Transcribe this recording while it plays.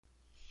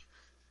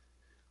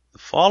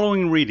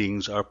Following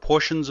readings are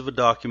portions of a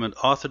document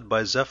authored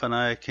by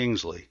Zephaniah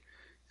Kingsley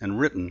and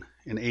written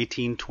in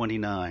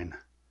 1829.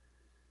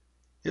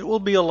 It will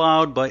be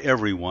allowed by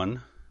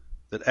everyone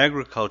that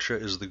agriculture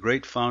is the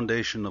great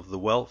foundation of the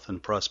wealth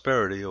and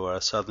prosperity of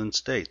our southern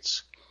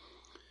states.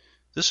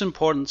 This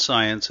important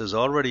science has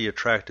already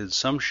attracted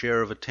some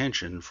share of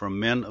attention from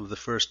men of the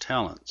first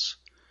talents,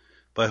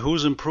 by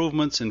whose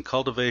improvements in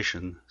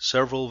cultivation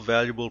several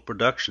valuable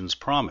productions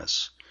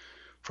promise,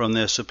 from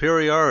their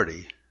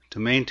superiority, to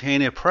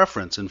maintain a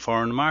preference in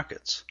foreign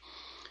markets,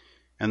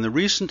 and the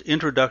recent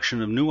introduction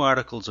of new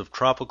articles of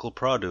tropical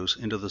produce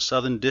into the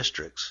southern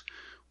districts,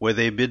 where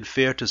they bid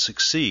fair to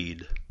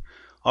succeed,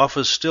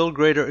 offers still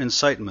greater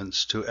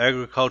incitements to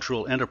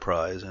agricultural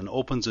enterprise and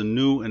opens a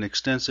new and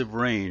extensive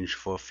range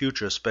for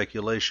future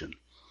speculation.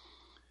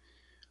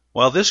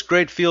 While this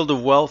great field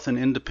of wealth and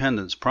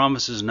independence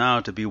promises now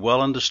to be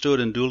well understood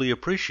and duly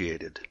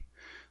appreciated,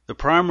 the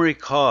primary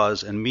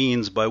cause and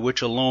means by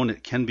which alone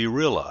it can be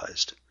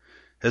realized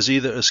has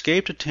either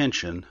escaped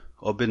attention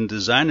or been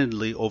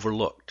designedly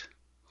overlooked.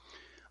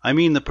 I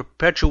mean the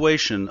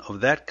perpetuation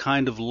of that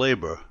kind of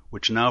labor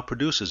which now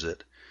produces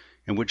it,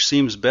 and which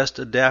seems best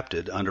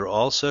adapted under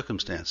all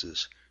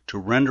circumstances to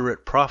render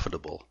it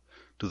profitable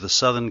to the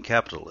Southern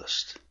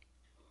capitalist.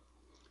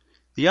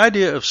 The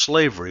idea of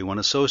slavery when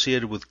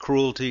associated with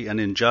cruelty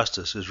and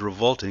injustice is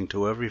revolting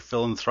to every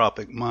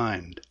philanthropic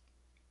mind.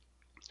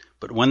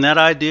 But when that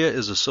idea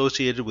is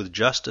associated with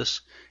justice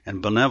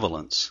and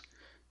benevolence,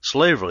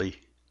 slavery,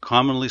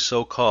 commonly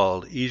so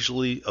called,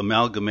 easily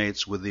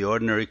amalgamates with the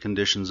ordinary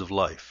conditions of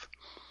life.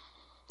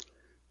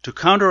 To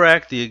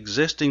counteract the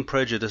existing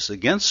prejudice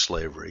against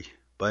slavery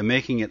by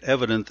making it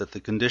evident that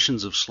the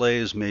conditions of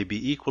slaves may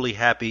be equally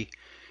happy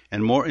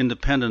and more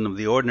independent of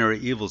the ordinary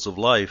evils of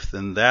life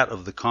than that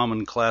of the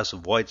common class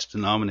of whites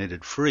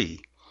denominated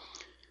free,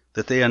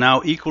 that they are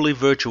now equally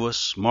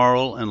virtuous,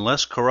 moral, and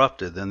less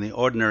corrupted than the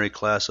ordinary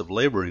class of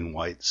laboring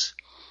whites,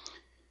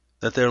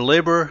 that their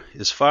labor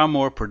is far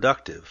more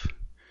productive,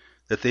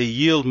 that they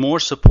yield more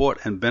support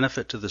and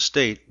benefit to the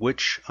state,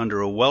 which, under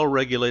a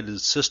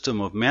well-regulated system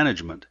of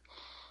management,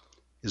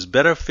 is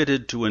better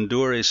fitted to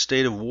endure a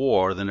state of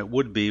war than it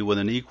would be with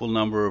an equal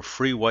number of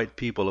free white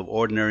people of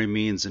ordinary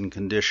means and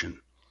condition.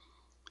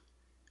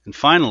 And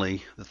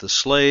finally, that the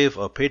slave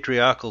or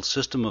patriarchal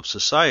system of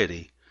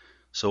society,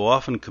 so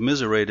often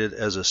commiserated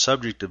as a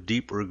subject of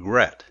deep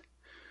regret,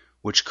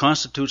 which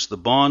constitutes the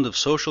bond of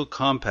social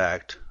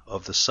compact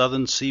of the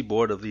southern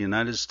seaboard of the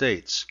United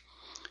States,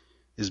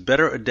 is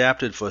better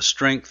adapted for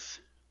strength,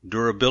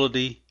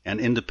 durability, and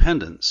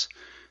independence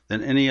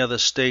than any other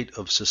state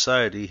of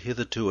society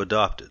hitherto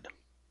adopted.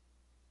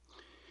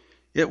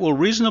 It will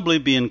reasonably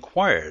be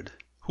inquired,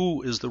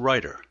 who is the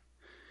writer,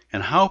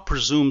 and how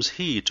presumes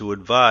he to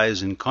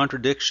advise in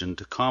contradiction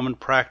to common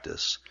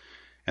practice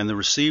and the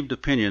received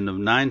opinion of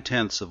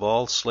 9/10 of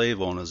all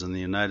slave owners in the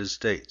United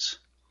States?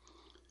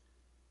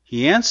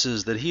 He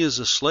answers that he is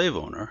a slave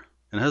owner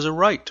and has a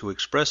right to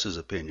express his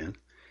opinion,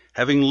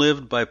 having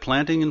lived by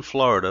planting in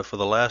Florida for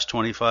the last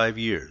 25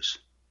 years.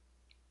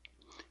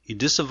 He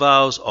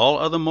disavows all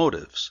other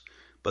motives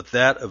but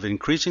that of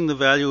increasing the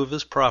value of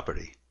his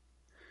property.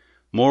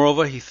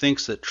 Moreover, he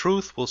thinks that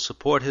truth will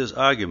support his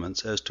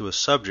arguments as to a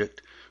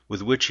subject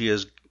with which he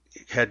has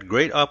had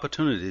great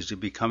opportunities of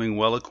becoming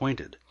well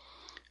acquainted,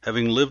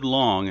 having lived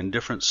long in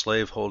different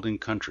slave-holding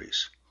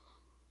countries.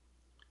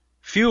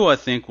 Few, I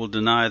think, will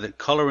deny that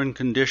color and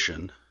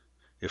condition,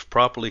 if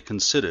properly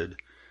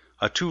considered,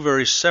 are two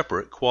very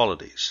separate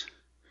qualities.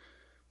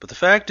 But the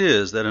fact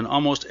is that in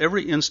almost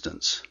every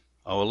instance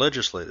our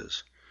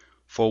legislators,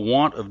 for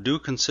want of due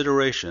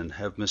consideration,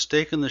 have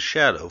mistaken the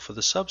shadow for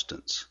the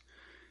substance,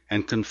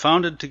 and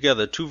confounded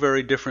together two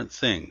very different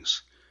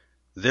things,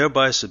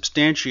 thereby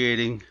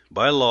substantiating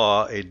by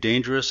law a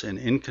dangerous and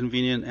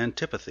inconvenient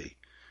antipathy,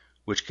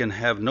 which can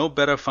have no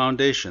better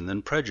foundation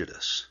than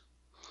prejudice.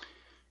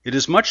 It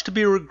is much to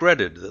be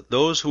regretted that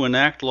those who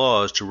enact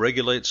laws to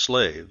regulate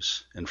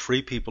slaves and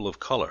free people of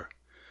color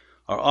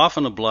are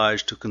often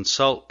obliged to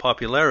consult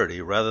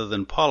popularity rather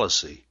than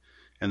policy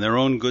and their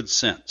own good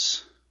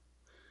sense.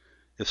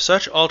 If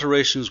such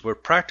alterations were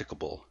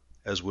practicable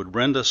as would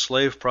render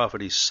slave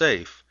property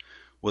safe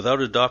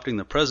without adopting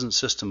the present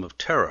system of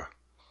terror,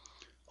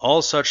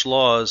 all such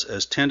laws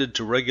as tended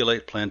to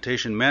regulate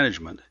plantation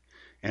management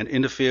and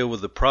interfere with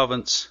the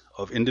province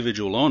of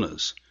individual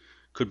owners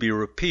could be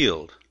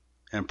repealed,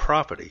 and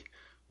property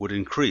would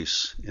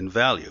increase in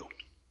value.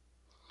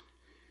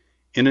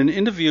 In an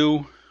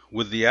interview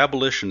with the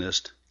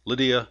abolitionist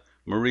Lydia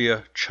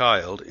Maria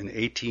Child in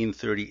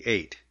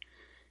 1838,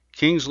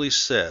 Kingsley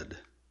said,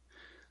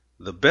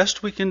 "The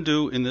best we can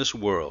do in this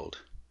world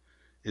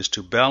is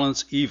to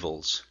balance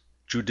evils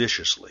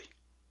judiciously."